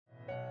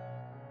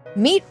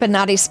Meet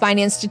Bonati Spine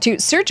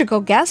Institute surgical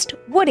guest,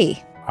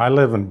 Woody. I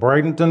live in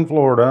Bradenton,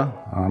 Florida.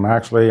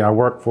 I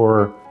work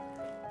for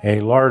a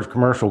large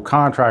commercial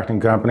contracting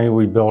company.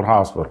 We build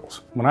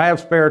hospitals. When I have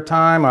spare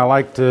time, I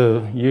like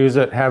to use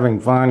it having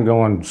fun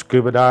going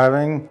scuba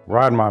diving,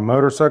 riding my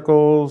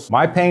motorcycles.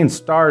 My pain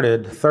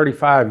started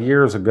 35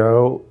 years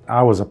ago.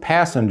 I was a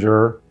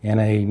passenger in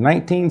a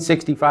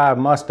 1965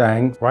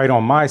 Mustang. Right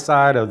on my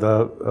side of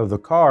the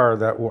car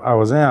that I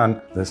was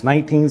in, this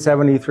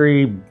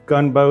 1973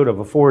 gunboat of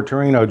a Ford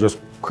Torino just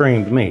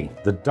creamed me.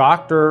 The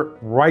doctor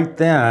right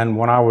then,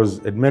 when I was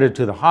admitted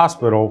to the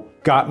hospital,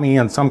 got me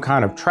in some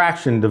kind of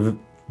traction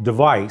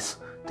device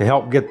to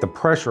help get the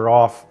pressure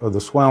off of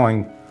the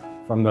swelling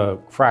from the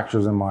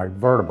fractures in my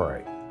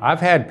vertebrae. I've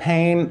had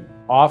pain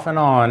off and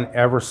on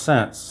ever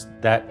since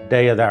that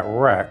day of that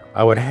wreck.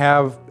 I would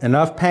have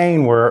enough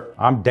pain where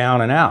I'm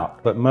down and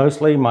out, but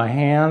mostly my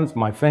hands,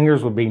 my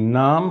fingers would be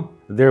numb.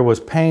 There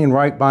was pain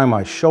right by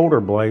my shoulder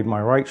blade,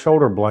 my right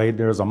shoulder blade.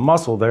 There's a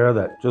muscle there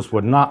that just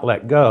would not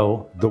let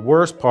go. The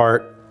worst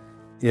part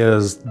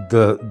is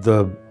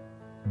the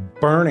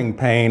burning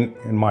pain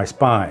in my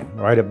spine,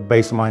 right at the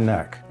base of my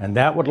neck. And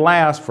that would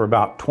last for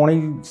about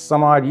 20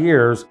 some odd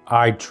years.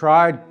 I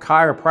tried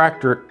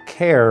chiropractic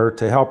care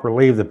to help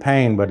relieve the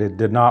pain, but it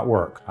did not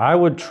work. I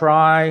would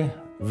try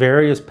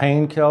various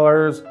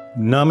painkillers,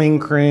 numbing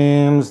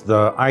creams,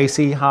 the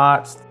icy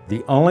hots.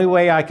 The only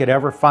way I could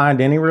ever find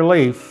any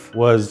relief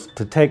was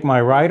to take my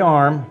right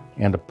arm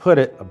and to put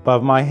it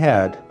above my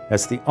head.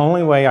 That's the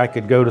only way I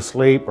could go to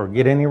sleep or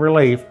get any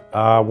relief.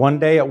 One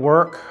day at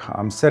work,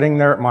 I'm sitting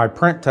there at my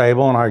print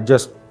table and I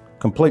just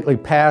completely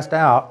passed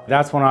out.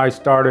 That's when I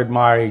started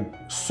my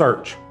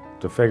search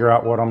to figure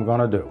out what I'm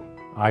gonna do.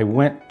 I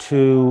went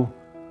to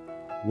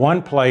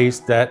one place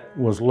that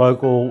was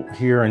local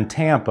here in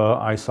Tampa.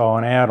 I saw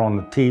an ad on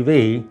the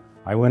TV.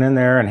 I went in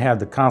there and had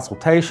the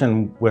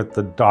consultation with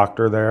the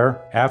doctor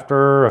there.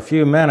 After a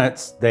few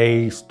minutes,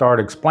 they start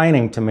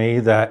explaining to me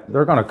that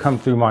they're gonna come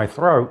through my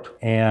throat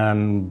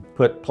and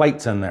put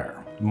plates in there.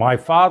 My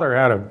father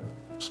had a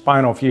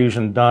spinal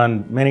fusion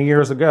done many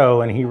years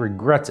ago and he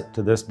regrets it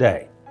to this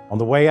day. On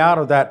the way out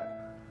of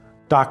that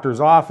doctor's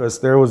office,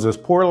 there was this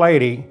poor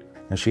lady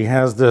and she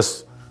has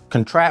this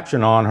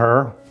contraption on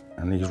her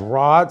and these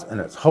rods and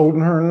it's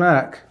holding her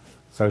neck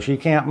so she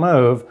can't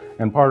move.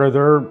 And part of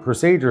their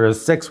procedure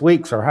is 6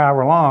 weeks or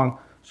however long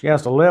she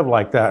has to live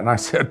like that. And I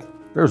said,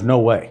 there's no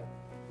way.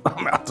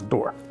 I'm out the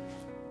door.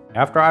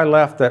 After I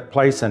left that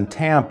place in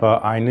Tampa,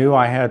 I knew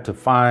I had to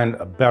find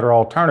a better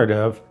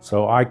alternative.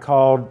 So I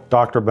called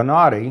Dr.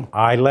 Bonati.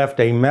 I left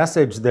a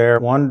message there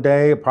one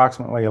day,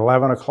 approximately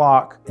 11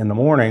 o'clock in the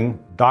morning.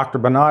 Dr.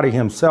 Bonati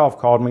himself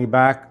called me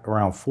back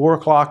around 4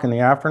 o'clock in the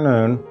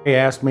afternoon. He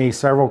asked me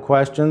several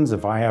questions,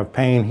 if I have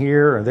pain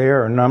here or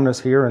there or numbness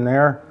here and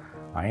there.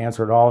 I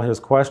answered all his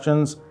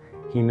questions.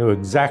 He knew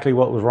exactly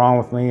what was wrong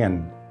with me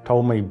and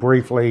told me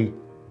briefly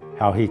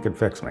how he could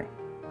fix me.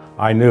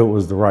 I knew it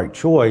was the right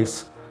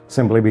choice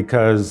simply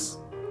because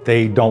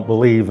they don't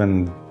believe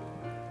in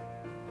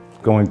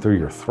going through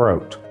your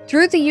throat.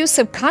 Through the use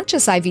of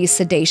conscious IV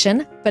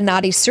sedation,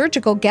 Bonati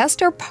surgical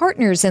guests are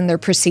partners in their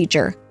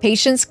procedure.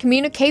 Patients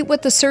communicate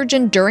with the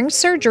surgeon during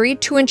surgery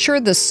to ensure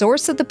the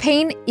source of the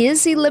pain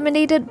is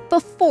eliminated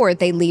before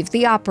they leave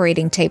the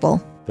operating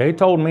table. They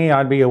told me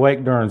I'd be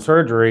awake during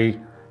surgery.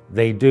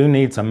 They do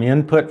need some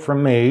input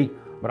from me,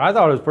 but I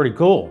thought it was pretty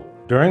cool.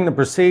 During the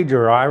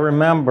procedure, I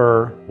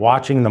remember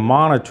watching the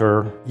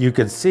monitor. You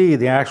could see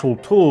the actual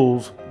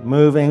tools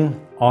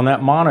moving on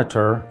that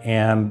monitor,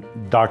 and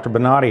Dr.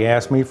 Bonati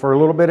asked me for a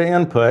little bit of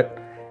input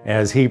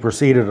as he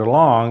proceeded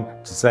along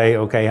to say,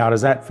 okay, how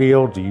does that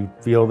feel? Do you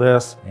feel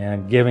this?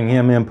 And giving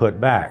him input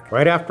back.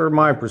 Right after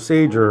my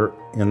procedure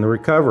in the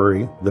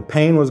recovery, the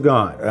pain was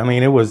gone. I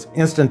mean, it was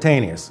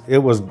instantaneous. I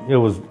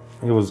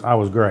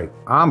was great.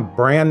 I'm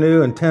brand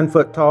new and 10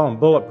 foot tall and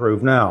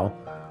bulletproof now.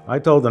 I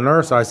told the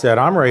nurse, I said,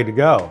 I'm ready to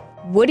go.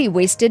 Woody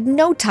wasted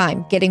no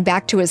time getting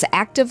back to his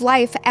active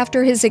life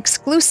after his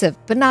exclusive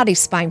Bonati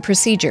Spine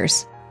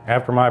procedures.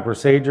 After my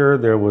procedure,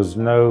 there was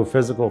no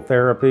physical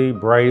therapy,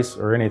 brace,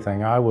 or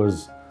anything. I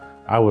was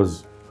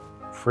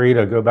free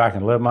to go back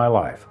and live my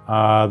life.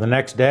 The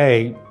next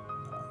day,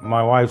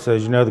 my wife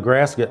says, you know, the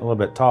grass is getting a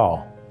little bit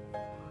tall.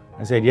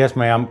 I said, yes,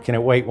 ma'am, can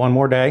it wait one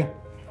more day?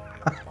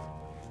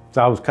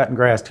 So I was cutting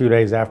grass 2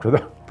 days after the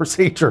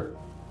procedure.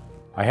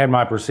 I had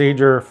my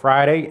procedure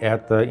Friday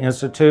at the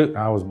Institute.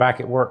 I was back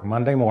at work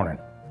Monday morning.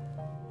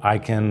 I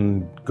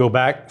can go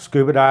back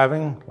scuba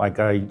diving, like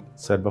I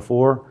said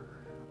before.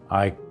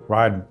 I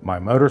ride my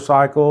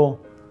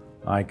motorcycle.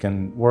 I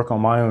can work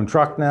on my own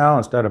truck now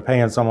instead of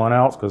paying someone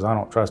else because I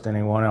don't trust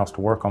anyone else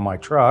to work on my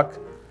truck.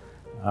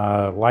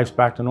 Life's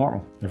back to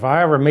normal. If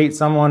I ever meet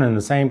someone in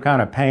the same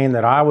kind of pain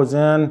that I was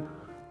in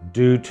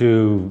due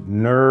to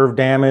nerve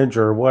damage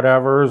or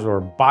whatevers or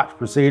botched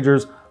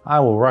procedures, I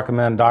will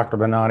recommend Dr.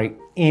 Bonati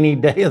any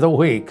day of the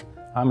week.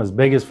 I'm his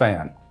biggest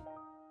fan.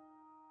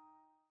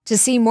 To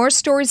see more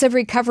stories of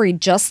recovery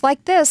just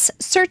like this,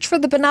 search for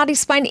the Bonati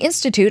Spine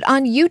Institute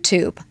on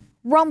YouTube,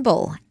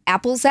 Rumble,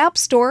 Apple's App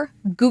Store,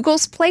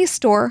 Google's Play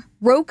Store,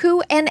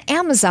 Roku, and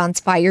Amazon's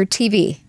Fire TV.